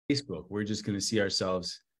Facebook. We're just going to see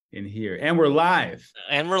ourselves in here. And we're live.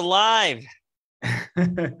 We're live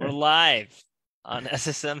on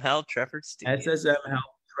SSM Health Treffert Studios. SSM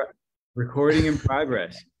Health recording in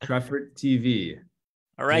progress. Treffert TV.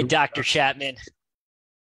 All right, Dr. Chapman.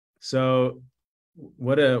 So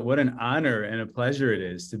what an honor and a pleasure it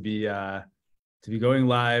is to be going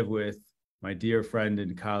live with my dear friend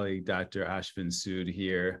and colleague, Dr. Ashvin Sood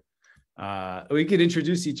here. We could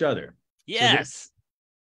introduce each other. Yes. So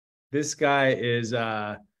this guy is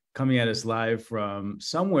coming at us live from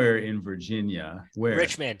somewhere in Virginia. Where?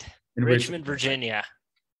 Richmond, Virginia.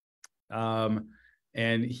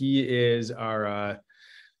 And he is our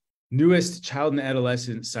newest child and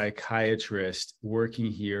adolescent psychiatrist working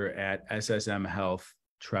here at SSM Health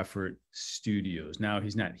Treffert Studios. Now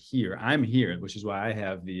he's not here. I'm here, which is why I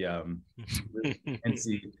have the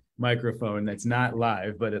fancy microphone that's not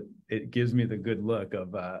live, but it gives me the good look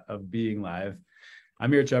of being live.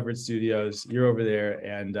 I'm here at Treffert Studios. You're over there,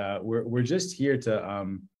 and we're just here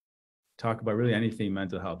to talk about really anything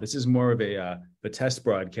mental health. This is more of a test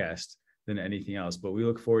broadcast than anything else, but we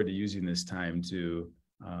look forward to using this time to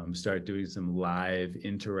start doing some live,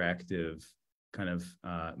 interactive kind of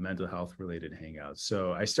mental health related hangouts.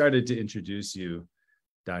 So I started to introduce you,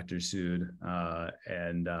 Dr. Sood,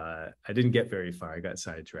 and I didn't get very far. I got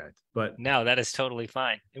sidetracked. But no, that is totally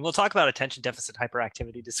fine. And we'll talk about attention deficit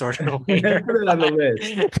hyperactivity disorder later. Put it on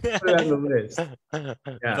the list. Yeah.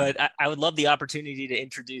 But I would love the opportunity to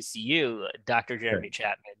introduce you, Dr. Jeremy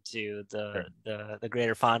Chapman, to the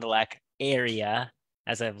greater Fond du Lac area,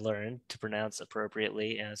 as I've learned to pronounce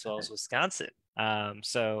appropriately, as well as Wisconsin.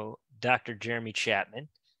 So Dr. Jeremy Chapman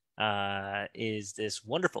is this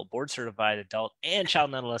wonderful board-certified adult and child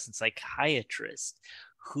and adolescent psychiatrist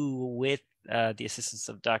who, with the assistance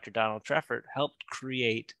of Dr. Donald Treffert, helped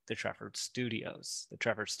create the Treffert Studios. The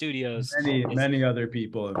Treffert Studios. Many other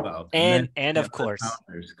people involved. And of course.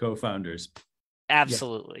 Co-founders.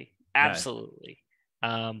 Absolutely.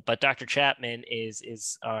 But Dr. Chapman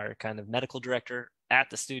is our kind of medical director at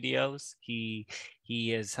the studios. He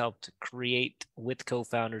has helped create, with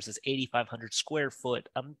co-founders, this 8,500 square foot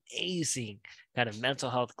amazing kind of mental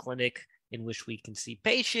health clinic in which we can see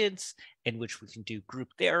patients, in which we can do group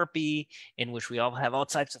therapy, in which we all have all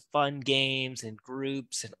types of fun games and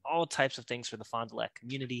groups and all types of things for the Fond du Lac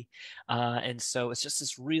community. And so it's just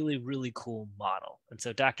this really, really cool model. And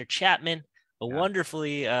so Dr. Chapman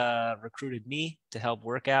wonderfully recruited me to help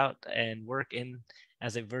work in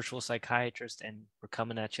as a virtual psychiatrist, and we're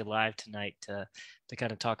coming at you live tonight to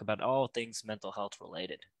kind of talk about all things mental health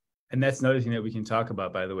related. And that's another thing that we can talk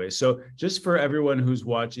about, by the way. So just for everyone who's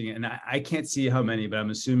watching, and I can't see how many, but I'm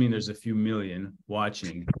assuming there's a few million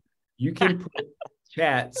watching, you can put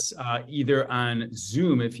chats either on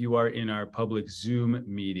Zoom if you are in our public Zoom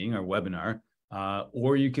meeting or webinar,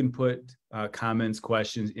 or you can put comments,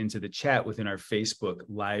 questions into the chat within our Facebook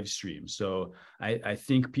live stream. So I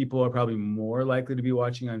think people are probably more likely to be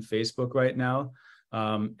watching on Facebook right now.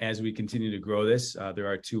 As we continue to grow this, there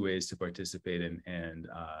are two ways to participate and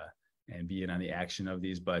be in on the action of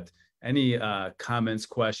these. But any comments,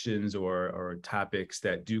 questions, or topics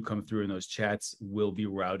that do come through in those chats will be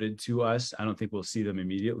routed to us. I don't think we'll see them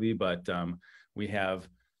immediately, but we have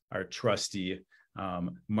our trusty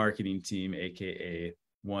marketing team, aka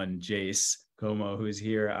one Jace Como, who's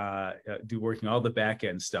here working all the back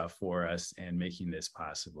end stuff for us and making this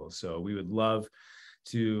possible. So we would love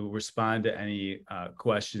to respond to any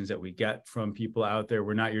questions that we get from people out there.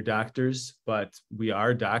 We're not your doctors, but we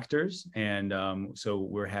are doctors, and so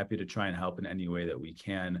we're happy to try and help in any way that we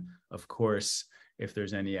can. Of course, if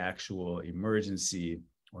there's any actual emergency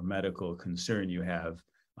or medical concern you have,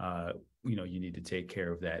 you need to take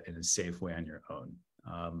care of that in a safe way on your own.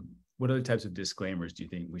 What other types of disclaimers do you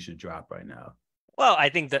think we should drop right now? Well, I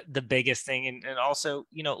think that the biggest thing, and also,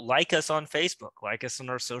 like us on Facebook, like us on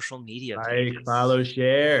our social media pages. Like, follow,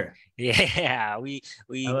 share. Yeah, we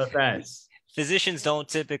LFS. Physicians don't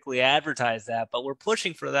typically advertise that, but we're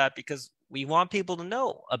pushing for that because we want people to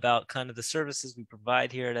know about kind of the services we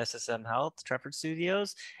provide here at SSM Health Treffert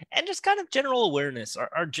Studios, and just kind of general awareness.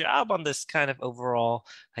 Our job on this kind of overall,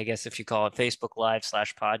 I guess if you call it Facebook Live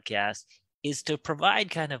 /podcast, is to provide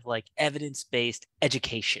kind of like evidence-based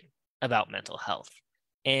education about mental health,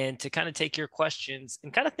 and to kind of take your questions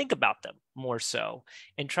and kind of think about them more so,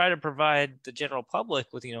 and try to provide the general public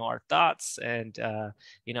with, our thoughts and,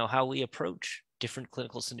 how we approach different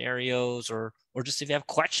clinical scenarios, or just if you have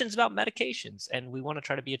questions about medications. And we want to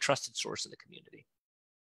try to be a trusted source in the community.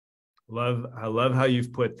 I love how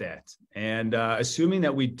you've put that. And assuming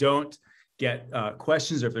that we don't get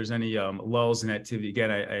questions, or if there's any lulls in activity, again,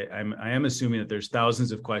 I am assuming that there's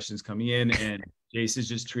thousands of questions coming in, and Jace is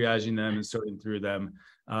just triaging them and sorting through them.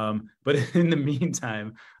 But in the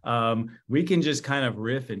meantime, we can just kind of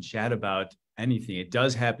riff and chat about anything. It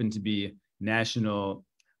does happen to be National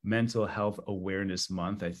Mental Health Awareness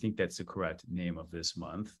Month. I think that's the correct name of this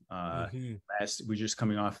month. We're just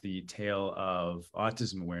coming off the tail of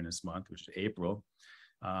Autism Awareness Month, which is April.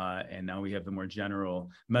 And now we have the more general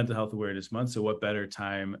Mental Health Awareness Month. So what better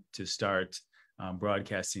time to start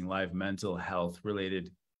broadcasting live mental health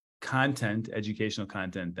related content, educational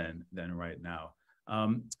content than right now.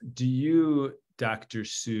 Do you, Dr.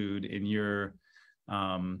 Sood, in your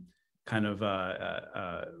kind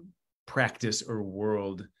of practice or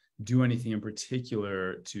world, do anything in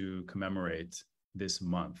particular to commemorate this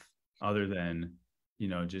month other than,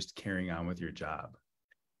 just carrying on with your job?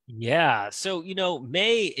 Yeah. So,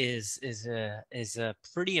 May is a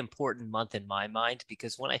pretty important month in my mind,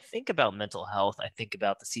 because when I think about mental health, I think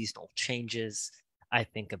about the seasonal changes. I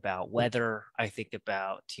think about weather. I think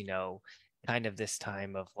about, kind of this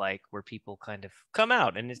time of like where people kind of come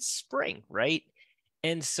out and it's spring, right?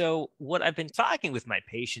 And so what I've been talking with my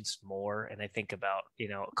patients more, and I think about,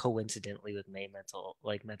 coincidentally with May mental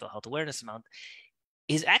health awareness month,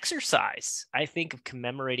 is exercise. I think of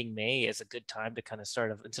commemorating May as a good time to kind of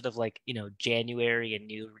start instead of like, January and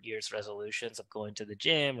New Year's resolutions of going to the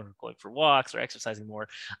gym or going for walks or exercising more.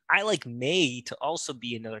 I like May to also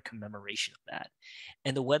be another commemoration of that.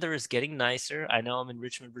 And the weather is getting nicer. I know I'm in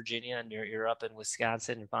Richmond, Virginia, and you're up in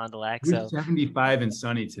Wisconsin and Fond du Lac. We're So 75 and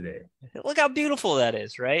sunny today. look how beautiful that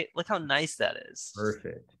is, right? Look how nice that is.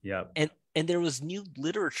 Perfect. Yep. And there was new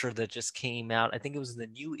literature that just came out. I think it was in the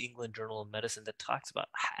New England Journal of Medicine that talks about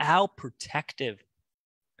how protective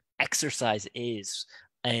exercise is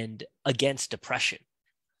and against depression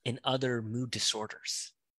and other mood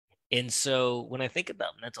disorders. And so when I think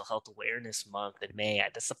about Mental Health Awareness Month in May,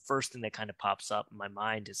 that's the first thing that kind of pops up in my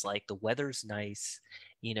mind is like the weather's nice.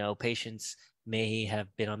 Patients may have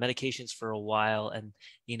been on medications for a while, and,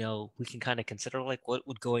 we can kind of consider like what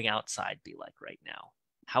would going outside be like right now?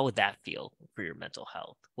 How would that feel for your mental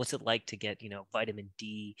health? What's it like to get, vitamin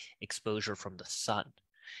D exposure from the sun,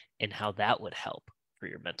 and how that would help for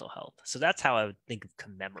your mental health? So that's how I would think of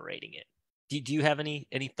commemorating it. Do you have any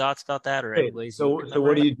thoughts about that, or any ways? So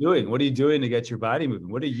what are you doing? What are you doing to get your body moving?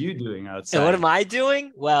 What are you doing outside? And what am I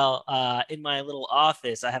doing? Well, in my little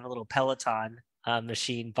office, I have a little Peloton bike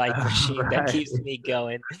machine that keeps me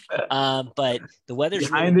going. But the weather's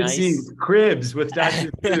behind really the nice. Scenes, cribs with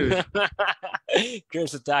Dr. Sood.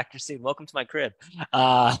 Cribs with Dr. Sood. Welcome to my crib.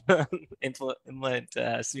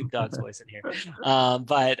 Implement Snoop Dogg's voice in here.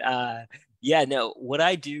 Yeah, no, what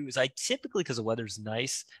I do is I typically, because the weather's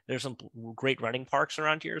nice, there's some great running parks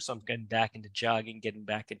around here. So I'm getting back into jogging, getting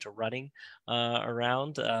back into running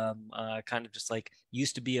around. Kind of just like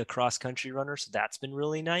used to be a cross country runner. So that's been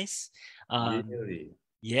really nice. Really?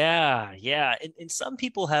 Yeah. And some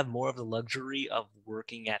people have more of the luxury of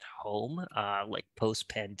working at home, like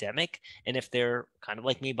post-pandemic. And if they're kind of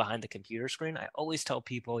like me behind the computer screen, I always tell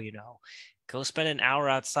people, go spend an hour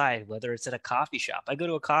outside, whether it's at a coffee shop. I go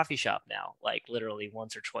to a coffee shop now, like literally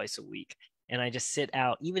once or twice a week. And I just sit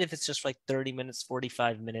out, even if it's just like 30 minutes,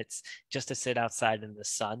 45 minutes, just to sit outside in the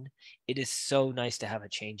sun. It is so nice to have a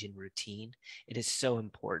change in routine. It is so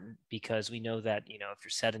important because we know that, if you're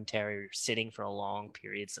sedentary or you're sitting for a long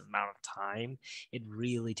periods of amount of time, it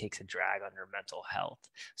really takes a drag on your mental health.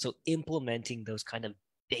 So implementing those kind of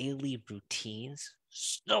daily routines,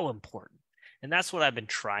 so important. And that's what I've been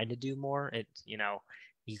trying to do more.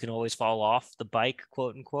 You can always fall off the bike,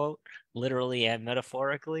 quote unquote, literally and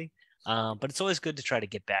metaphorically. But it's always good to try to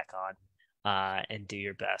get back on and do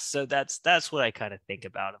your best. So that's what I kind of think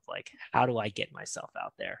about of like, how do I get myself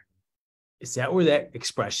out there? Is that where that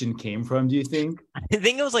expression came from, do you think? I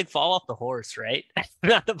think it was like fall off the horse, right?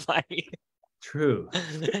 Not the bike. True.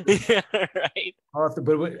 Yeah, right.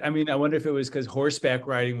 But I mean, I wonder if it was because horseback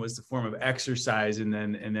riding was the form of exercise, and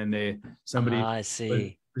then somebody I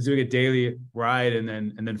see. was doing a daily ride and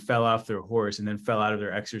then fell off their horse and then fell out of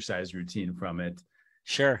their exercise routine from it.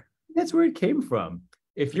 Sure. That's where it came from.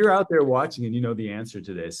 If you're out there watching and you know the answer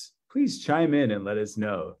to this, please chime in and let us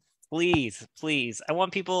know. Please. I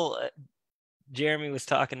want people. Jeremy was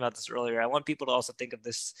talking about this earlier. I want people to also think of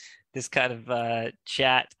this kind of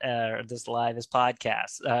chat or this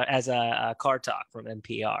podcast as a car talk from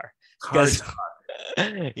NPR. Car talk.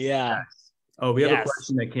 Yeah. Yes. Oh, we have a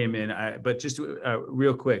question that came in, but just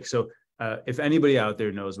real quick. So if anybody out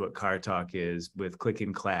there knows what car talk is with Click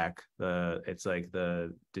and Clack, it's like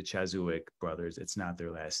the Chazwick brothers. It's not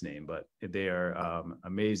their last name, but they are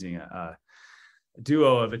amazing.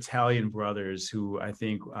 duo of Italian brothers who I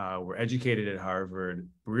think were educated at Harvard,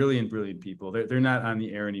 brilliant, brilliant people. They're not on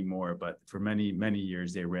the air anymore, but for many, many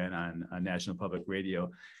years they ran on National Public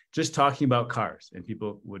Radio, just talking about cars. And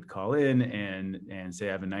people would call in and say,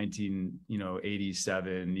 I have a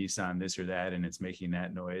 1987 Nissan, this or that, and it's making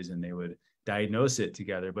that noise, and they would diagnose it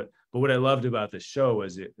together. But what I loved about the show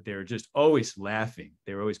was they were just always laughing.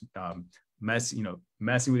 They were always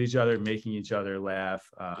messing with each other, making each other laugh,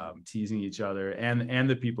 teasing each other, and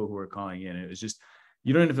the people who were calling in. It was just,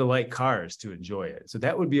 you don't have to like cars to enjoy it. So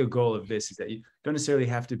that would be a goal of this, is that you don't necessarily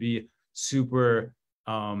have to be super,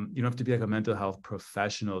 you don't have to be like a mental health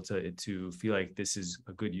professional to feel like this is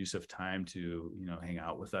a good use of time to, hang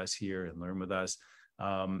out with us here and learn with us.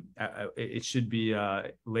 It should be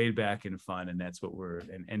laid back and fun, and that's what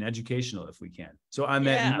and educational if we can. So on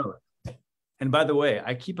that note, and by the way,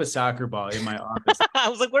 I keep a soccer ball in my office. I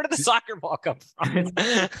was like, where did the soccer ball come from? It's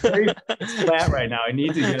very flat right now. I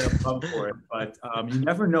need to get a pump for it, but you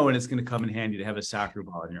never know when it's going to come in handy to have a soccer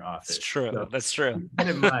ball in your office. It's true. So, that's true. Keep that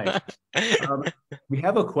in mind. We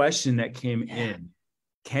have a question that came in.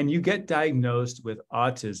 Can you get diagnosed with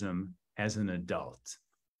autism as an adult?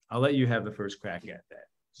 I'll let you have the first crack at that.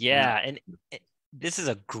 Yeah, and this is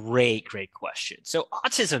a great question. So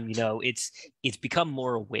autism, it's become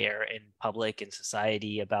more aware in public and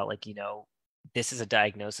society about this is a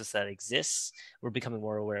diagnosis that exists. We're becoming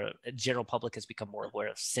more aware. General public has become more aware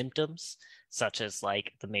of symptoms, such as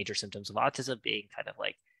the major symptoms of autism being kind of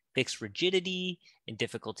fixed rigidity and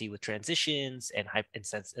difficulty with transitions and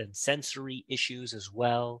sensory issues as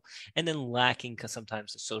well. And then lacking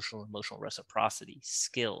sometimes the social and emotional reciprocity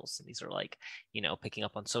skills. And these are picking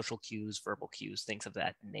up on social cues, verbal cues, things of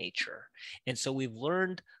that nature. And so we've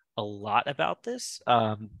learned a lot about this.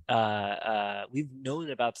 We've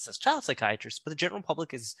known about this as child psychiatrists, but the general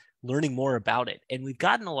public is learning more about it. And we've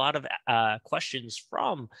gotten a lot of questions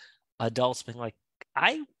from adults being like,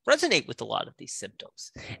 I resonate with a lot of these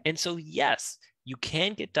symptoms. And so, yes, you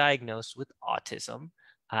can get diagnosed with autism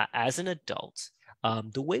as an adult.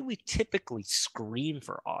 The way we typically screen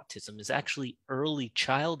for autism is actually early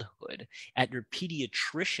childhood at your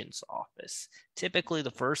pediatrician's office. Typically, the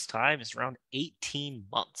first time is around 18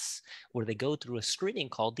 months, where they go through a screening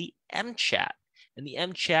called the MCHAT. And the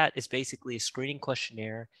MCHAT is basically a screening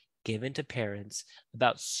questionnaire given to parents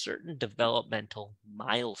about certain developmental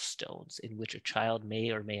milestones in which a child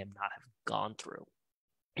may or may not have gone through.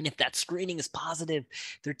 And if that screening is positive,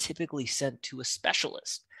 they're typically sent to a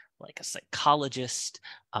specialist, like a psychologist,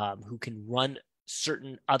 who can run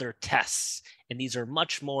certain other tests. And these are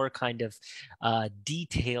much more kind of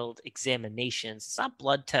detailed examinations. It's not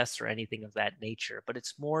blood tests or anything of that nature, but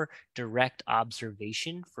it's more direct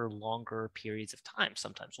observation for longer periods of time,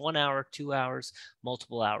 sometimes 1 hour, 2 hours,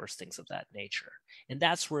 multiple hours, things of that nature. And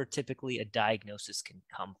that's where typically a diagnosis can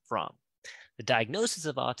come from. The diagnosis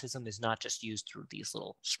of autism is not just used through these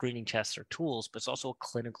little screening tests or tools, but it's also a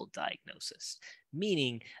clinical diagnosis,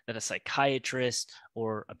 meaning that a psychiatrist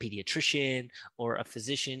or a pediatrician or a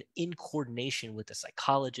physician in coordination with a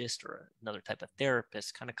psychologist or another type of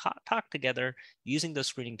therapist kind of talk together using those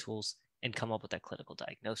screening tools and come up with that clinical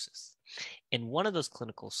diagnosis. And one of those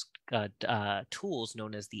clinical tools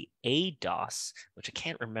known as the ADOS, which I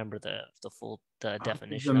can't remember the full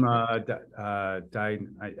definition. I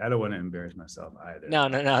don't want to embarrass myself either. No,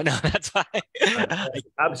 that's fine.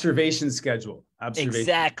 Observation schedule.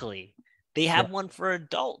 Exactly. They have one for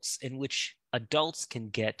adults in which adults can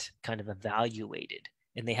get kind of evaluated,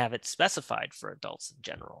 and they have it specified for adults in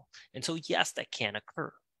general. And so, yes, that can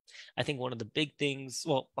occur. I think one of the big things,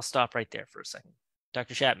 well, I'll stop right there for a second.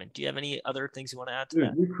 Dr. Chapman, do you have any other things you want to add to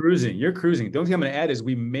that? You're cruising. The only thing I'm going to add is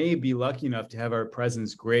we may be lucky enough to have our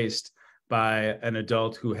presence graced by an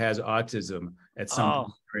adult who has autism at some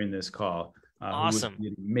point during this call. Awesome. Who would be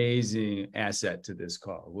an amazing asset to this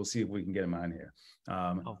call. We'll see if we can get him on here.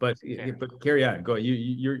 But carry on. Go.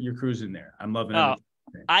 You're cruising there. I'm loving it.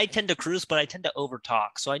 I tend to cruise, but I tend to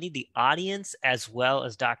overtalk. So I need the audience as well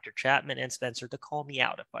as Dr. Chapman and Spencer to call me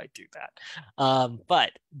out if I do that.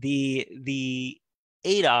 But the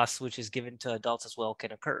ADOS, which is given to adults as well,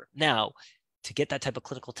 can occur. Now, to get that type of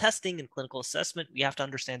clinical testing and clinical assessment, we have to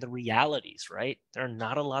understand the realities, right? There are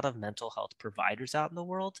not a lot of mental health providers out in the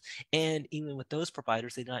world. And even with those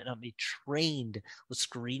providers, they might not be trained with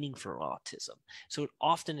screening for autism. So it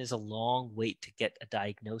often is a long wait to get a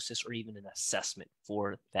diagnosis or even an assessment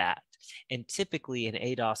for that. And typically an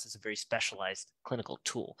ADOS is a very specialized clinical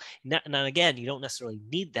tool. Now again, you don't necessarily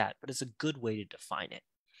need that, but it's a good way to define it.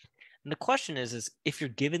 And the question is if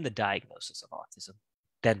you're given the diagnosis of autism,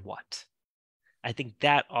 then what? I think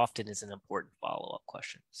that often is an important follow-up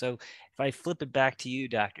question. So if I flip it back to you,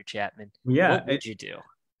 Dr. Chapman, what would you do?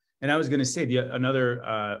 And I was going to say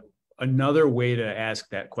another way to ask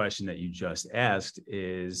that question that you just asked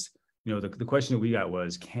is, the question that we got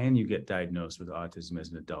was, can you get diagnosed with autism as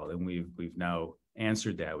an adult? And we've now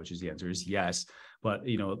answered that, which is the answer is yes. But,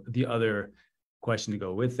 the other question to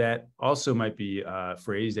go with that also might be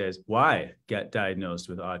phrased as, why get diagnosed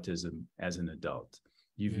with autism as an adult?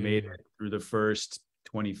 You've made it through the first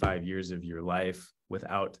 25 years of your life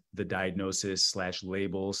without the diagnosis /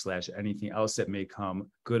 label / anything else that may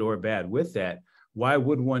come, good or bad, with that. Why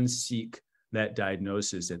would one seek that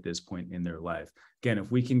diagnosis at this point in their life? Again,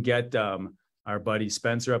 if we can get our buddy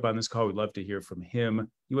Spencer up on this call, we'd love to hear from him.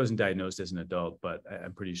 He wasn't diagnosed as an adult, but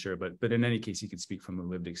I'm pretty sure. But in any case, he could speak from the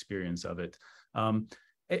lived experience of it. And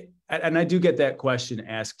I do get that question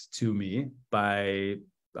asked to me by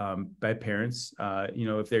parents.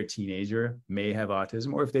 If their teenager may have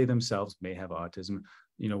autism, or if they themselves may have autism,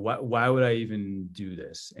 why would I even do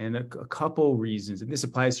this? And a couple reasons, and this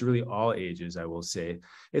applies to really all ages, I will say.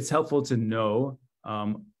 It's helpful to know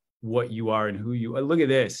what you are and who you are. Look at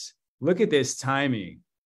this. Look at this timing.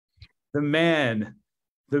 The man,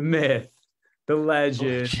 the myth, the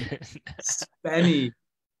legend,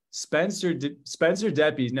 Spencer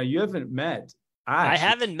Deppes. Now, you haven't met. I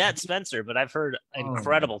haven't met Spencer, but I've heard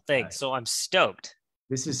incredible things, so I'm stoked.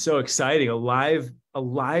 This is so exciting. A live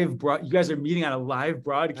you guys are meeting on a live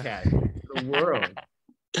broadcast to the world.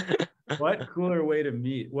 What cooler way to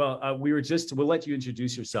meet? Well, we'll let you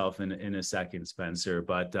introduce yourself in a second, Spencer,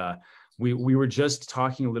 but we were just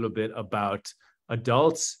talking a little bit about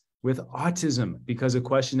adults with autism, because a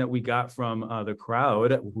question that we got from the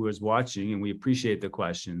crowd who was watching, and we appreciate the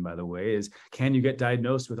question, by the way, is, can you get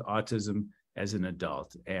diagnosed with autism as an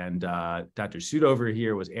adult? And Dr. Sudover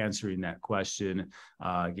here was answering that question,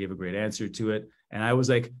 gave a great answer to it. And I was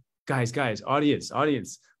like, guys, audience,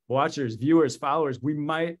 watchers, viewers, followers, we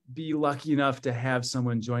might be lucky enough to have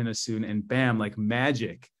someone join us soon. And bam, like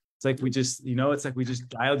magic. It's like we just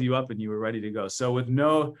dialed you up and you were ready to go. So with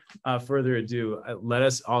no further ado, let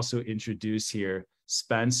us also introduce here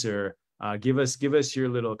Spencer. Give us your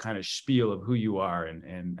little kind of spiel of who you are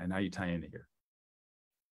and how you tie into here.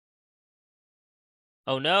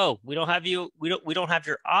 Oh no, we don't have you. We don't have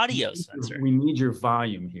your audio, Spencer. We need your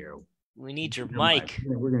volume here. We need your mic.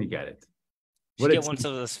 We're gonna get it. Get one of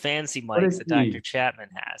those fancy mics that Dr. Chapman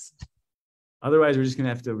has. Otherwise, we're just gonna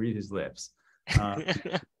have to read his lips.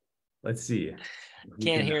 Let's see.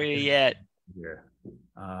 Can't hear you yet. Here.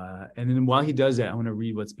 And then while he does that, I want to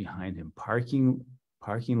read what's behind him. Parking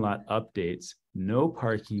lot updates. No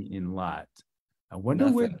parking in lot. I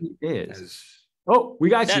wonder where he is. Oh, we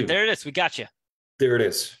got you. There it is. We got you. There it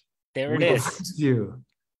is. There it is. You.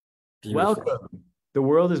 Welcome. The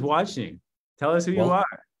world is watching. Tell us who you are.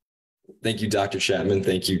 Thank you, Dr. Chapman.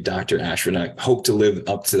 Thank you, Dr. Ashwin. I hope to live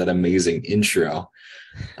up to that amazing intro.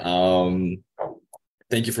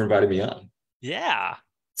 Thank you for inviting me on. Yeah.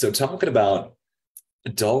 So talking about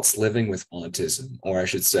adults living with autism, or I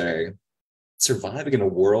should say, surviving in a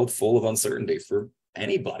world full of uncertainty for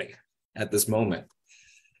anybody at this moment.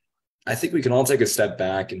 I think we can all take a step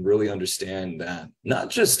back and really understand that not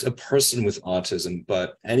just a person with autism,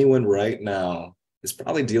 but anyone right now is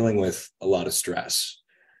probably dealing with a lot of stress.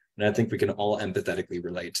 And I think we can all empathetically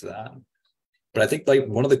relate to that. But I think like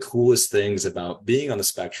one of the coolest things about being on the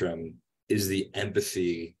spectrum is the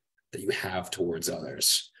empathy that you have towards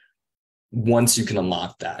others. Once you can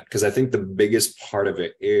unlock that, because I think the biggest part of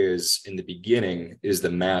it is in the beginning is the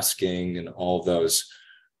masking and all those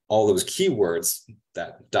keywords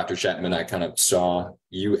that Dr. Chapman and I kind of saw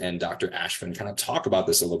you and Dr. Ashwin kind of talk about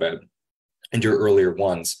this a little bit in your earlier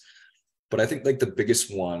ones. But I think like the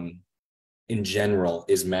biggest one in general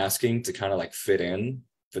is masking to kind of like fit in.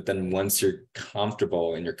 But then once you're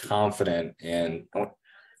comfortable and you're confident, and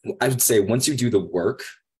I would say once you do the work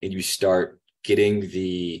and you start getting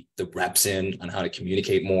the reps in on how to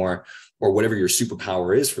communicate more, or whatever your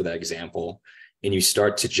superpower is for that example, and you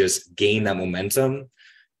start to just gain that momentum,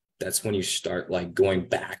 that's when you start like going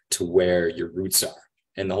back to where your roots are.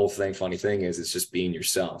 And the whole thing, funny thing is, it's just being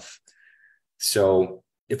yourself. So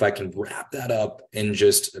if I can wrap that up in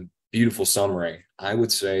just a beautiful summary, I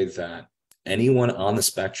would say that anyone on the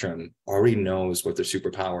spectrum already knows what their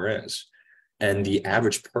superpower is. And the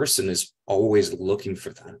average person is always looking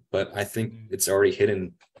for that. But I think it's already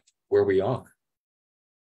hidden where we are.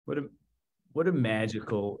 What a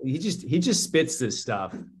magical, he just spits this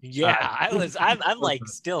stuff. Yeah, I'm like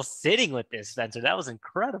still sitting with this, Spencer. That was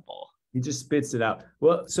incredible. He just spits it out.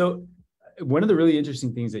 Well, so one of the really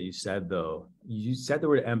interesting things that you said, though, you said the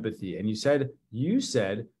word empathy, and you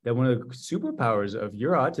said that one of the superpowers of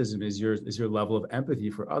your autism is your level of empathy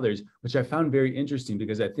for others, which I found very interesting,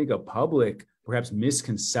 because I think a public perhaps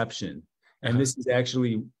misconception, and this is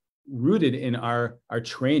actually rooted in our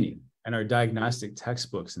training and our diagnostic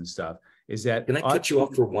textbooks and stuff, is that— Can I cut you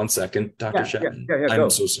off for 1 second, Dr. Chapman? I'm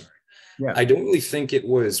so sorry. Yeah. I don't really think it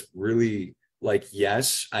was really like,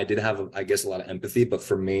 yes, I did have, I guess, a lot of empathy, but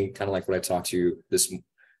for me, kind of like what I talked to you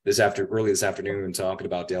early this afternoon talking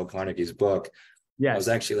about Dale Carnegie's book, I was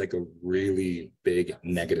actually like a really big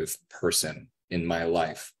negative person in my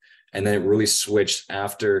life. And then it really switched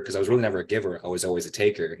after, because I was really never a giver. I was always a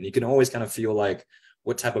taker. And you can always kind of feel like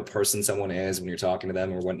what type of person someone is when you're talking to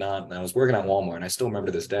them or whatnot. And I was working at Walmart, and I still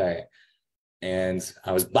remember this day. And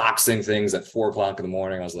I was boxing things at 4 o'clock in the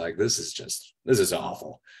morning. I was like, this is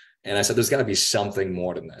awful. And I said, there's got to be something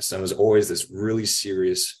more than this. And I was always this really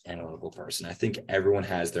serious analytical person. I think everyone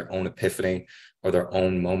has their own epiphany or their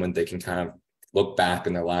own moment. They can kind of look back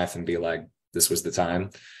in their life and be like, this was the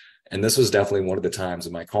time. And this was definitely one of the times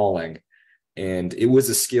of my calling. And it was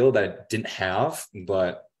a skill that I didn't have,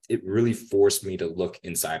 but it really forced me to look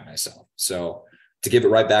inside myself. So to give it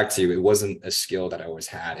right back to you, it wasn't a skill that I always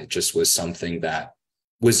had. It just was something that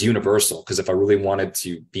was universal. Because if I really wanted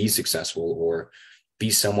to be successful or be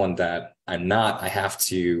someone that I'm not, I have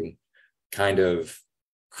to kind of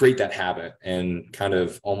create that habit and kind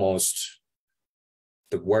of almost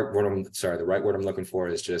the right word I'm looking for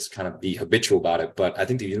is just kind of be habitual about it. But I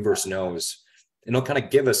think the universe knows, and it'll kind of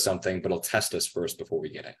give us something, but it'll test us first before we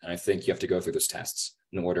get it. And I think you have to go through those tests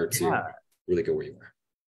in order to really go where you are.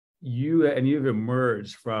 You've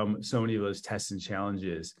emerged from so many of those tests and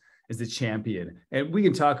challenges as the champion. And we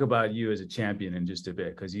can talk about you as a champion in just a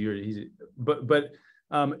bit, because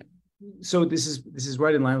so this is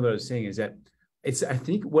right in line with what I was saying, is that I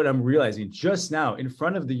think what I'm realizing just now in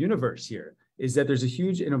front of the universe here is that there's a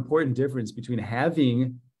huge and important difference between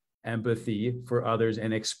having empathy for others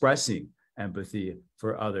and expressing empathy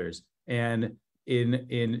for others. And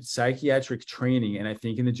in psychiatric training, and I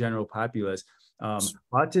think in the general populace,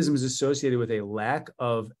 autism is associated with a lack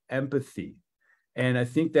of empathy. And I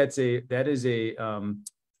think it's a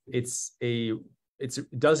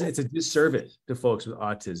disservice to folks with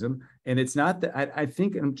autism. And it's not that I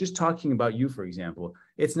think, I'm just talking about you, for example,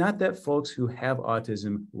 it's not that folks who have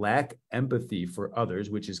autism lack empathy for others,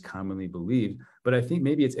 which is commonly believed, but I think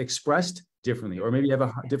maybe it's expressed differently, or maybe you have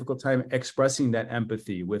a difficult time expressing that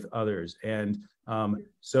empathy with others. And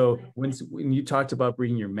so when you talked about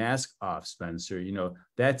bringing your mask off, Spencer,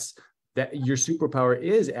 that your superpower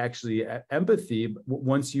is actually empathy.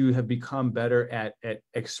 Once you have become better at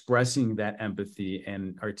expressing that empathy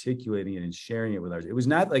and articulating it and sharing it with others, it was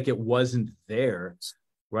not like it wasn't there,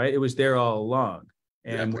 right? It was there all along.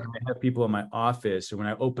 And when I have people in my office, or when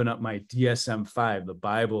I open up my DSM-5, the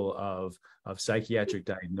Bible of psychiatric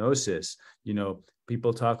diagnosis,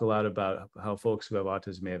 people talk a lot about how folks who have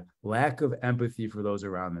autism have lack of empathy for those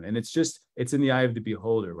around them. And it's in the eye of the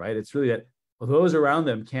beholder, right? It's really that those around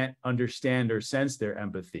them can't understand or sense their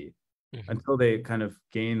empathy until they kind of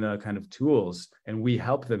gain the kind of tools, and we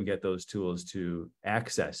help them get those tools to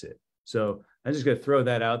access it. So I'm just going to throw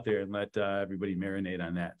that out there and let everybody marinate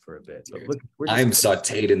on that for a bit. But look, I'm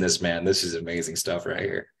sauteed in this, man. This is amazing stuff right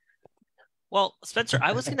here. Well, Spencer,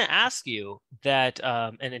 I was going to ask you that,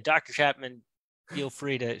 and then Dr. Chapman, feel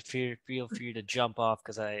free to jump off,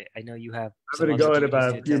 because I know you have. I'm going to go in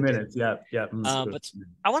about a few minutes. Yeah. But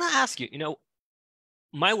I want to ask you,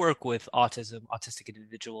 my work with autistic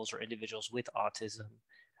individuals, or individuals with autism,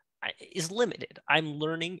 is limited. I'm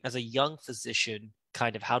learning as a young physician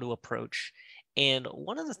kind of how to approach. And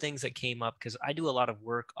one of the things that came up, because I do a lot of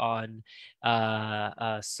work on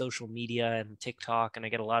social media and TikTok, and I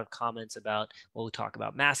get a lot of comments about, we talk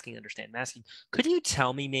about masking, understand masking. Could you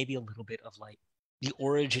tell me maybe a little bit of like the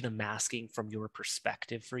origin of masking from your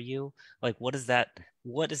perspective for you? Like,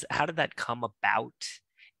 how did that come about?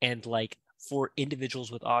 And like, for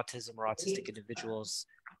individuals with autism or autistic individuals,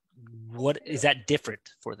 what is that different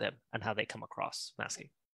for them and how they come across masking?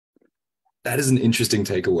 That is an interesting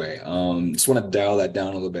takeaway. Just want to dial that down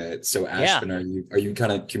a little bit. So Ashvin, are you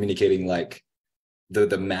kind of communicating like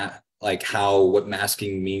like what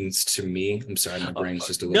masking means to me? I'm sorry, my brain's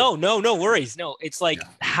just a little. No worries. No, it's like,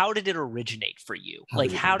 how did it originate for you?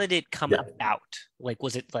 How did it come about? Like,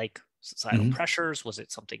 was it like societal pressures? Was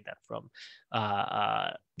it something that from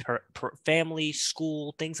family,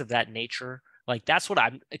 school, things of that nature? Like, that's what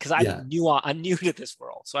I'm new to this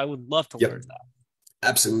world, so I would love to learn that.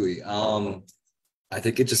 Absolutely. I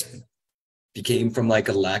think it just became from like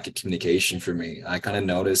a lack of communication for me. I kind of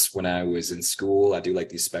noticed when I was in school, I do like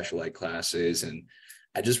these special ed classes, and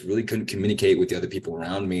I just really couldn't communicate with the other people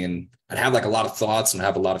around me. And I'd have like a lot of thoughts and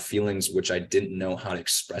have a lot of feelings, which I didn't know how to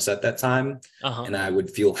express at that time. And I would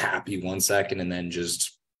feel happy one second and then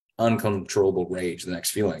just uncontrollable rage the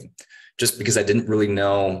next feeling, just because I didn't really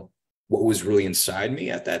know what was really inside me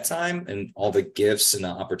at that time and all the gifts and the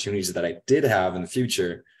opportunities that I did have in the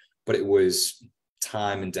future. But it was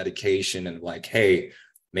time and dedication and like, hey,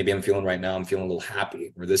 maybe I'm feeling right now, I'm feeling a little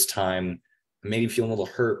happy, or this time maybe feeling a little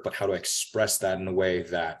hurt, but how to express that in a way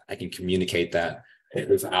that I can communicate that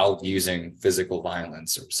without using physical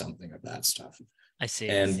violence or something of that stuff. I see.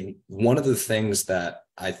 And one of the things that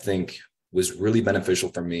I think was really beneficial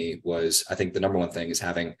for me was, I think the number one thing is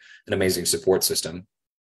having an amazing support system,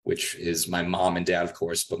 which is my mom and dad, of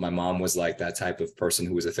course. But my mom was like that type of person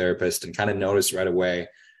who was a therapist and kind of noticed right away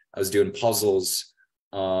I was doing puzzles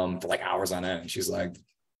for like hours on end. And she's like,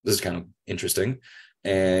 this is kind of interesting.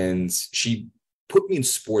 And she put me in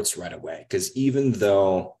sports right away, because even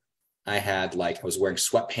though I was wearing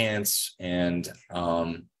sweatpants and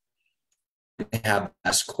had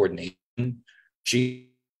best coordination,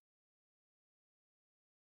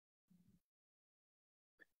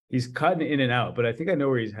 he's cutting in and out, but I think I know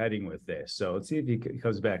where he's heading with this. So let's see if he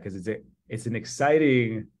comes back, because it's an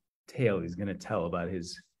exciting tale he's going to tell about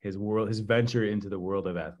his venture into the world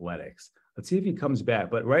of athletics. Let's see if he comes back.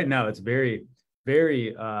 But right now it's very,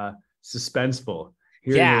 very suspenseful.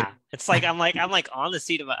 It's like I'm on the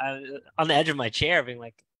seat of on the edge of my chair, being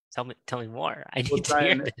like, tell me more. I need to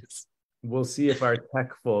hear this. We'll see if our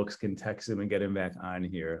tech folks can text him and get him back on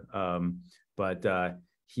here. But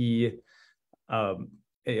he,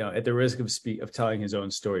 at the risk of telling his own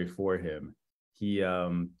story for him, he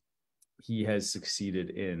has succeeded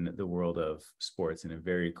in the world of sports in a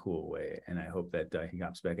very cool way. And I hope that he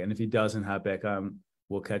hops back. And if he doesn't hop back on,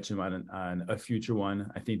 we'll catch him on a future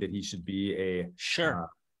one. I think that he should be a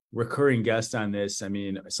recurring guest on this.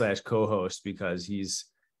 / co-host, because he's,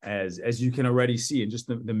 as you can already see in just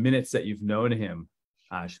the minutes that you've known him,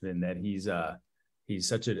 Ashvin, that he's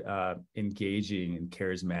such an engaging and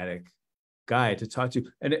charismatic guy to talk to.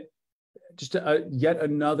 And just yet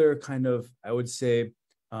another kind of, I would say,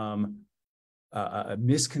 a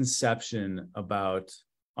misconception about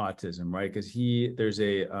autism, right? Because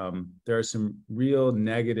there are some real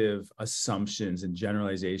negative assumptions and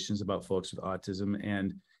generalizations about folks with autism,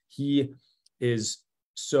 and he is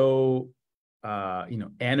so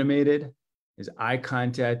animated. His eye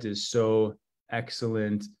contact is so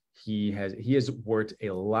excellent. He has worked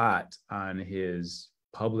a lot on his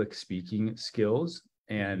public speaking skills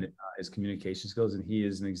and his communication skills, and he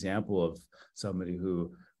is an example of somebody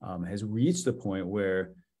who has reached the point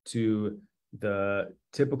where, to the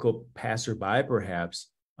typical passerby perhaps,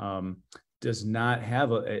 does not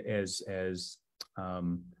have as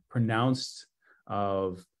pronounced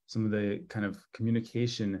of some of the kind of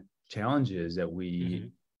communication challenges that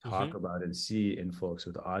we talk about and see in folks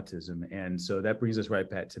with autism. And so that brings us right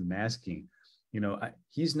back to masking.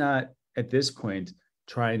 He's not at this point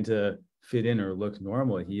trying to fit in or look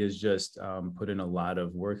normal. He has just put in a lot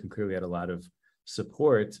of work and clearly had a lot of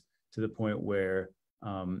support, to the point where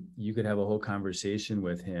you could have a whole conversation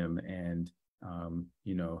with him and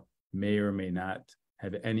may or may not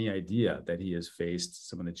have any idea that he has faced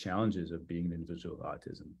some of the challenges of being an individual with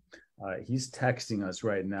autism. He's texting us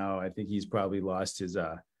right now. I think he's probably lost his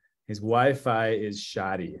Wi-Fi is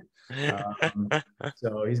shoddy.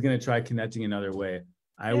 So he's going to try connecting another way.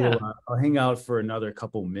 I'll hang out for another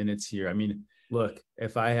couple minutes here. Look,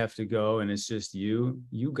 if I have to go and it's just you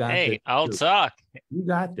got this. Hey, I'll talk. You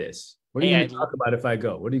got this. What are you going to talk about if I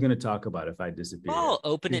go? What are you going to talk about if I disappear? I'll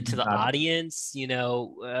open it to the audience.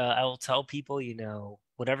 I will tell people,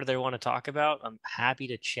 whatever they want to talk about. I'm happy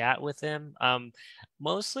to chat with them.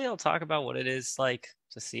 Mostly I'll talk about what it is like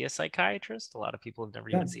to see a psychiatrist. A lot of people have never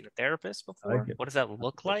even seen a therapist before. What does that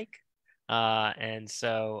look like? And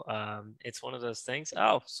so it's one of those things.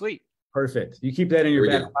 Oh, sweet. Perfect. You keep that in your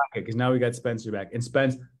back pocket, because now we got Spencer back. And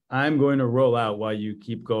Spence, I'm going to roll out while you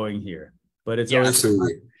keep going here. But it's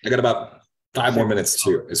absolutely. I got about 5 more minutes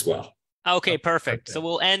too, as well. Okay, perfect. So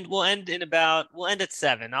we'll end at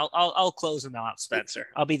 7. I'll close them out, Spencer.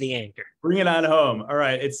 I'll be the anchor. Bring it on home. All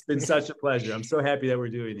right. It's been such a pleasure. I'm so happy that we're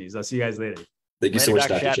doing these. I'll see you guys later. Thank you so much,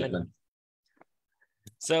 Dr. Chapman.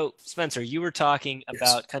 So, Spencer, you were talking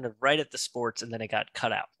about kind of right at the sports, and then it got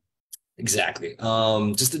cut out. Exactly.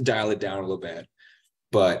 Just to dial it down a little bit,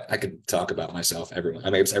 but I could talk about myself.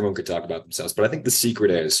 Everyone could talk about themselves, but I think the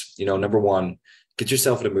secret is, number one, get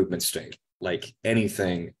yourself in a movement state. Like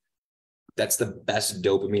anything, that's the best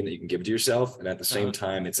dopamine that you can give to yourself. And at the same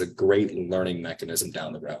time, it's a great learning mechanism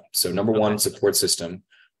down the road. So number one, support system,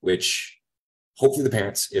 which hopefully the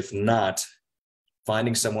parents, if not,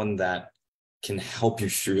 finding someone that can help you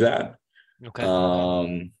through that.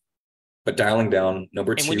 Okay. But dialing down,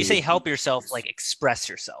 number two. And when you say help yourself, like express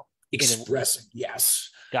yourself. Expressing,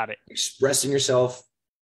 yes. Got it. Expressing yourself.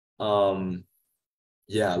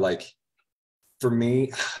 Yeah, like for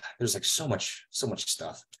me, there's like so much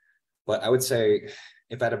stuff. But I would say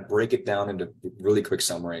if I had to break it down into really quick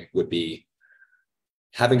summary, would be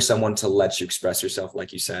having someone to let you express yourself,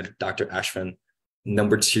 like you said, Dr. Ashvin.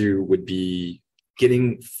 Number two would be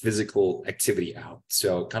getting physical activity out.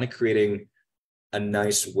 So kind of creating a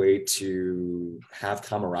nice way to have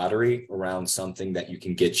camaraderie around something that you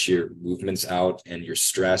can get your movements out and your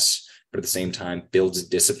stress, but at the same time builds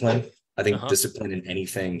discipline. I think discipline in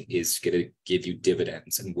anything is going to give you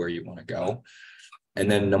dividends and where you want to go.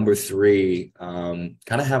 And then number three, kind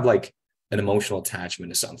of have like an emotional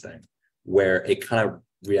attachment to something where it kind of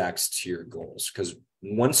reacts to your goals. Because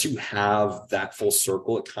once you have that full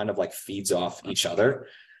circle, it kind of like feeds off each other.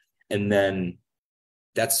 And then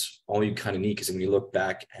that's all you kind of need. Because when you look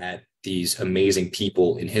back at these amazing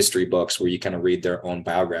people in history books where you kind of read their own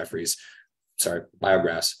biographs, like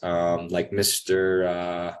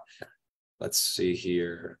Mr. Let's see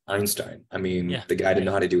here, Einstein. I mean, the guy didn't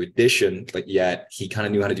know how to do addition, but yet he kind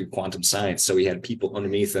of knew how to do quantum science. So he had people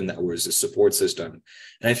underneath him that was a support system.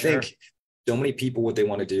 And I think so many people, what they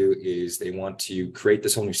want to do is they want to create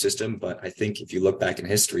this whole new system. But I think if you look back in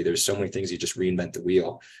history, there's so many things you just reinvent the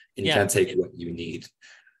wheel and you kind of take what you need.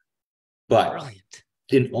 But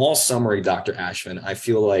in all summary, Dr. Ashvin, I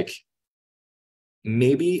feel like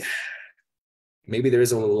maybe there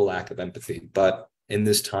is a little lack of empathy, but in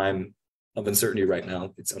this time of uncertainty right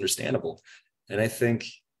now, it's understandable. And I think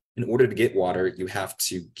in order to get water, you have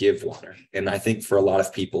to give water. And I think for a lot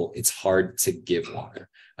of people, it's hard to give water.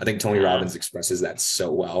 I think Tony Robbins expresses that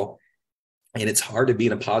so well. And it's hard to be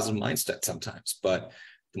in a positive mindset sometimes, but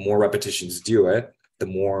the more repetitions do it, the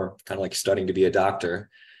more kind of like studying to be a doctor,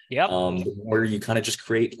 the more you kind of just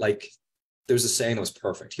create, like, there's a saying that was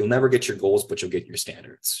perfect. You'll never get your goals, but you'll get your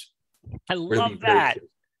standards. I love that.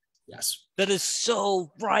 Yes. That is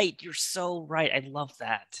so right. You're so right. I love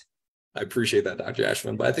that. I appreciate that, Dr.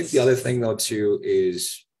 Ashman. But I think the other thing, though, too,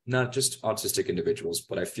 is not just autistic individuals,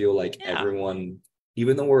 but I feel like everyone,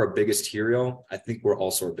 even though we're our biggest hero, I think we're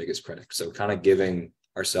also our biggest critic. So kind of giving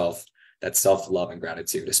ourselves that self-love and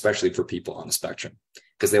gratitude, especially for people on the spectrum,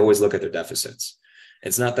 because they always look at their deficits.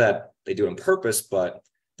 It's not that they do it on purpose, but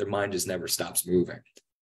their mind just never stops moving.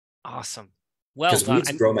 Awesome. Well, because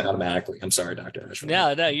we grow them automatically. I'm sorry, Dr. Ashman.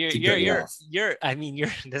 No, you're. I mean,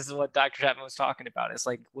 this is what Dr. Chapman was talking about. It's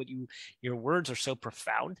like your words are so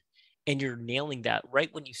profound, and you're nailing that right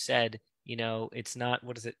when you said, it's not.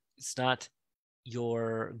 What is it? It's not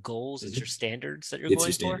your goals. It's your standards that you're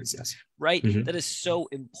going for. Yes. Right. Mm-hmm. That is so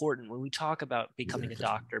important when we talk about becoming a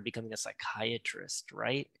doctor, becoming a psychiatrist.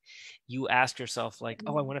 Right. You ask yourself like,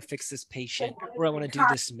 oh, I want to fix this patient, or I want to do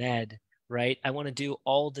this med. Right. I want to do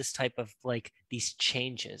all this type of like these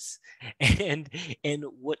changes. And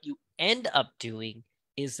what you end up doing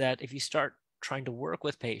is that if you start trying to work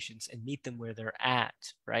with patients and meet them where they're at,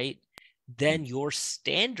 right, then your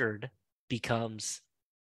standard becomes,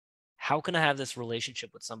 how can I have this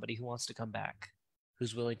relationship with somebody who wants to come back,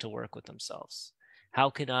 who's willing to work with themselves? How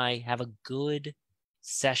can I have a good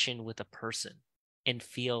session with a person and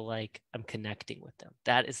feel like I'm connecting with them?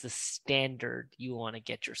 That is the standard you want to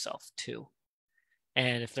get yourself to.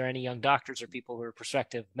 And if there are any young doctors or people who are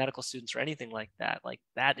prospective medical students or anything like that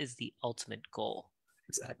is the ultimate goal.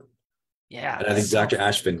 Exactly. Yeah. And I think Dr.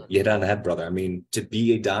 Ashvin, you hit on the head, brother. I mean, to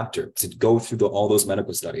be a doctor, to go through all those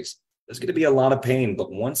medical studies, there's going to be a lot of pain,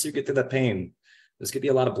 but once you get through that pain, there's going to be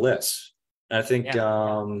a lot of bliss. And I think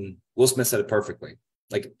Will Smith said it perfectly.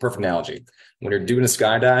 Like, perfect analogy. When you're doing a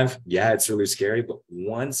skydive, it's really scary, but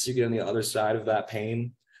once you get on the other side of that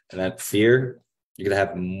pain and that fear, you're going to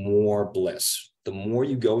have more bliss. The more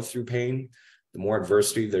you go through pain, the more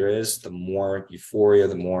adversity there is, the more euphoria,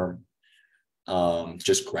 the more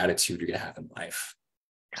just gratitude you're going to have in life.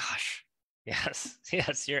 Gosh, yes,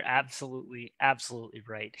 you're absolutely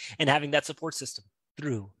right. And having that support system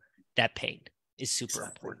through that pain is super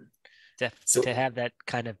important to have that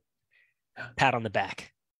kind of pat on the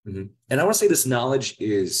back. Mm-hmm. And I want to say this knowledge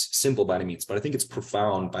is simple by any means, but I think it's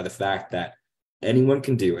profound by the fact that anyone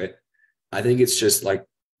can do it. I think it's just like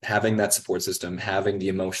having that support system, having the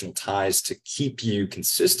emotional ties to keep you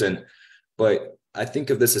consistent. But I think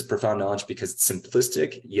of this as profound knowledge because it's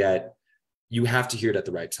simplistic, yet you have to hear it at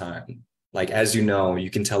the right time. Like, as you know, you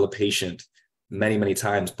can tell a patient many, many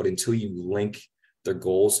times, but until you link their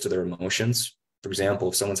goals to their emotions, for example,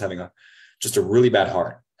 if someone's having just a really bad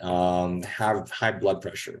heart, have high blood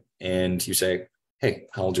pressure, and you say, hey,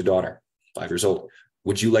 how old's your daughter? 5 years old.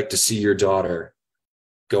 Would you like to see your daughter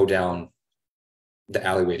go down the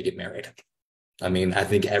alleyway to get married? I mean, I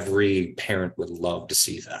think every parent would love to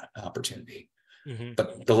see that opportunity. Mm-hmm.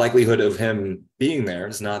 But the likelihood of him being there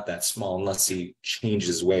is not that small unless he changes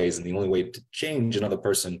his ways. And the only way to change another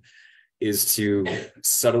person is to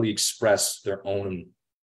subtly express their own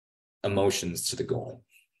emotions to the goal.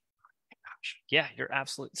 Yeah, you're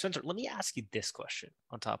absolutely, Spencer. Let me ask you this question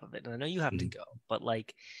on top of it. And I know you have to go, but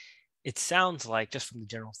like, it sounds like, just from the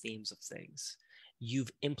general themes of things, you've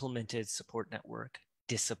implemented support network,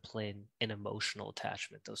 discipline, and emotional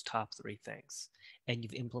attachment, those top 3 things. And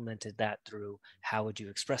you've implemented that through how would you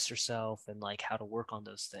express yourself and like how to work on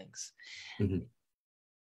those things. Mm-hmm.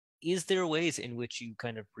 Is there ways in which you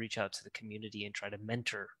kind of reach out to the community and try to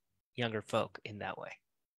mentor younger folk in that way?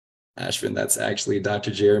 Ashvin, that's actually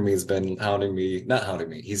Dr. Jeremy's been not hounding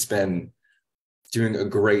me. He's been doing a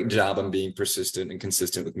great job on being persistent and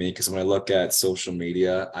consistent with me. Because when I look at social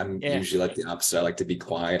media, I'm usually like the opposite. I like to be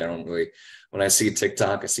quiet. I don't really, when I see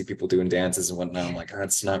TikTok, I see people doing dances and whatnot. I'm like, oh,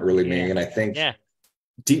 that's not really me. And I think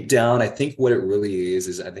deep down, I think what it really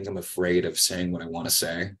is I think I'm afraid of saying what I want to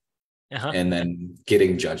say. And then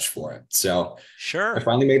getting judged for it. So I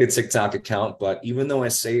finally made a TikTok account, but even though I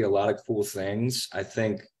say a lot of cool things, I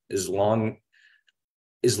think as long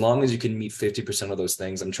as you can meet 50% of those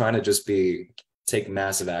things, I'm trying to take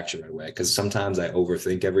massive action right away. Because sometimes I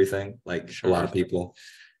overthink everything, like a lot of people.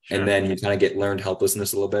 And then you kind of get learned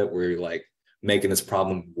helplessness a little bit, where you're like making this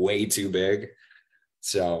problem way too big.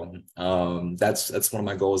 So that's one of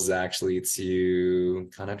my goals, is actually to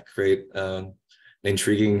kind of create an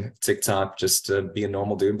intriguing TikTok, just to be a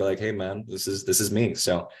normal dude, be like, hey man, this is me.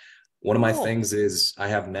 So one of my things is I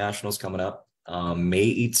have nationals coming up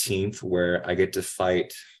May 18th, where I get to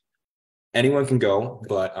fight. Anyone can go,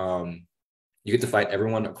 but you get to fight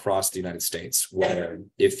everyone across the United States, where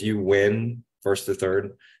if you win first to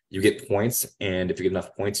third, you get points, and if you get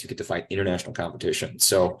enough points, you get to fight international competition.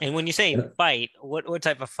 So, and when you say fight, what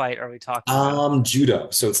type of fight are we talking about? Judo.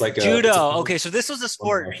 So it's like judo. Okay, so this was a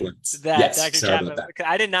sport that Dr. Chapman.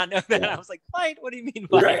 I did not know that. I was like, fight? What do you mean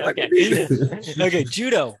fight? Right, okay. Okay,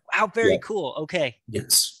 judo. Wow, very cool. Okay.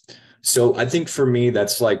 Yes. So I think for me,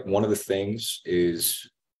 that's like one of the things is,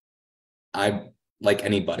 I, like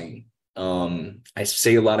anybody, I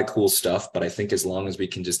say a lot of cool stuff, but I think as long as we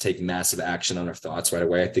can just take massive action on our thoughts right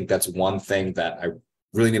away, I think that's one thing that I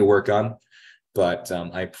really need to work on. But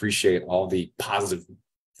I appreciate all the positive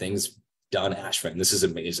things done, Ashvin. This is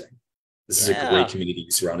amazing. This is a great community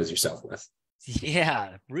you surrounded yourself with.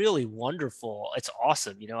 Yeah, really wonderful. It's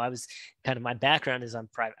awesome. I was kind of, my background is I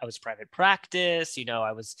was private practice,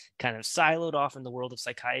 I was kind of siloed off in the world of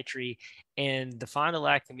psychiatry, and the Fond du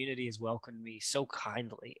Lac community has welcomed me so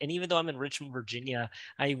kindly. And even though I'm in Richmond, Virginia,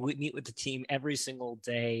 I would meet with the team every single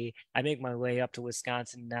day. I make my way up to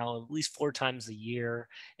Wisconsin now at least 4 times a year.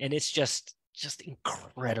 And it's just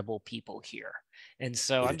incredible people here. And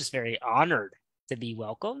so I'm just very honored to be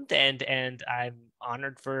welcomed, and I'm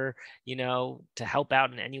honored for to help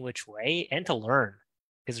out in any which way and to learn,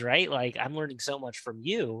 because like I'm learning so much from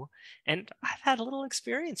you, and I've had a little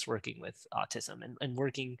experience working with autism and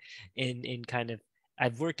working in kind of,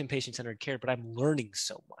 I've worked in patient-centered care, but I'm learning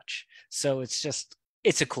so much. So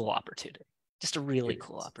it's a cool opportunity, just a really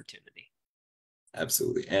cool opportunity.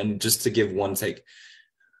 Absolutely. And just to give one take,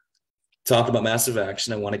 talk about massive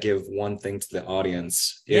action, I want to give one thing to the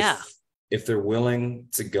audience. If they're willing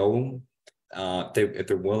to go, if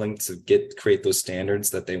they're willing to create those standards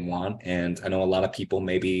that they want. And I know a lot of people,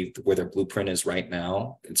 maybe where their blueprint is right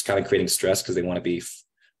now, it's kind of creating stress because they want to be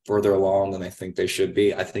further along than I think they should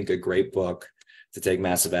be. I think a great book to take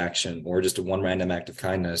massive action, or just a one random act of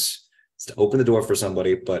kindness, is to open the door for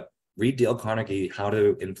somebody. But read Dale Carnegie, How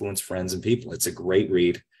to Influence Friends and People. It's a great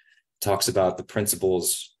read. It talks about the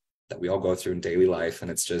principles that we all go through in daily life. And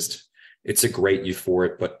it's a great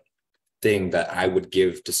euphoric, but thing that I would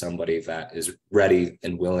give to somebody that is ready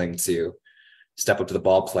and willing to step up to the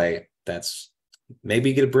ball play. That's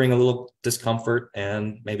maybe going to bring a little discomfort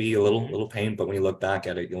and maybe a little pain, but when you look back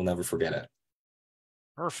at it, you'll never forget it.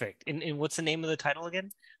 Perfect. And what's the name of the title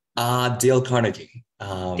again? Dale Carnegie.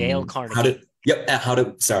 Dale Carnegie.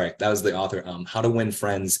 Sorry, that was the author. How to Win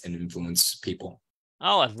Friends and Influence People.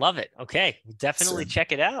 Oh, I love it. Okay, definitely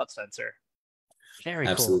check it out, Spencer. Very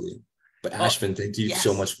Absolutely. Cool. But Ashvin, thank you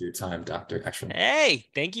so much for your time, Dr. Ashvin. Hey,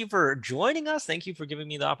 thank you for joining us. Thank you for giving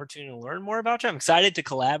me the opportunity to learn more about you. I'm excited to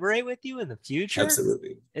collaborate with you in the future.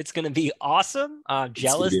 Absolutely. It's going to be awesome. I'm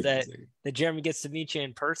jealous that Jeremy gets to meet you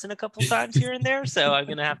in person a couple times here and there. So I'm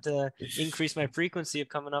going to have to increase my frequency of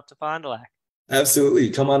coming up to Fond du Lac. Absolutely.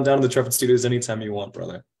 Come on down to the Treffert Studios anytime you want,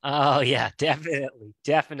 brother. Oh yeah, definitely,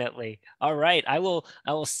 definitely. All right, I will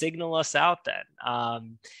signal us out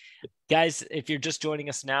then. Guys, if you're just joining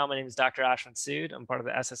us now, my name is Dr. Ashwin Sood. I'm part of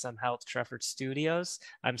the SSM Health Treffert Studios.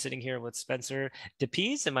 I'm sitting here with Spencer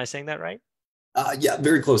DePies. Am I saying that right? Yeah,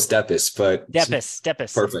 very close, Depis, but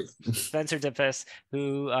Depis. perfect. Spencer Depis,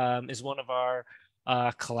 who is one of our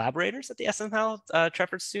collaborators at the SM Health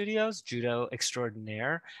Treffert Studios, judo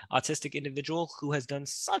extraordinaire, autistic individual who has done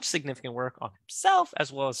such significant work on himself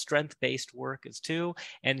as well as strength-based work as too,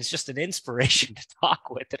 and it's just an inspiration to talk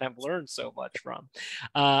with, and I've learned so much from.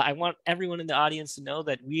 I want everyone in the audience to know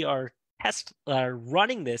that we are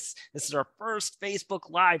running this. This is our first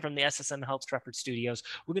Facebook Live from the SSM Health Treffert Studios.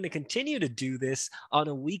 We're going to continue to do this on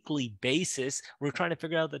a weekly basis. We're trying to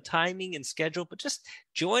figure out the timing and schedule, but just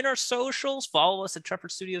join our socials. Follow us at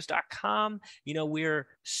TreffertStudios.com. You know, we're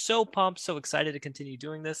so pumped, so excited to continue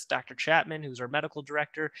doing this. Dr. Chapman, who's our medical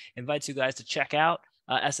director, invites you guys to check out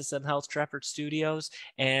SSM Health Treffert Studios,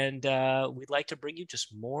 and we'd like to bring you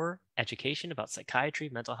just more education about psychiatry,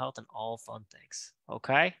 mental health, and all fun things.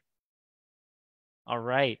 Okay? All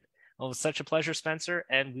right. Well, it was such a pleasure, Spencer,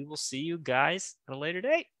 and we will see you guys at a later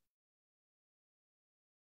date.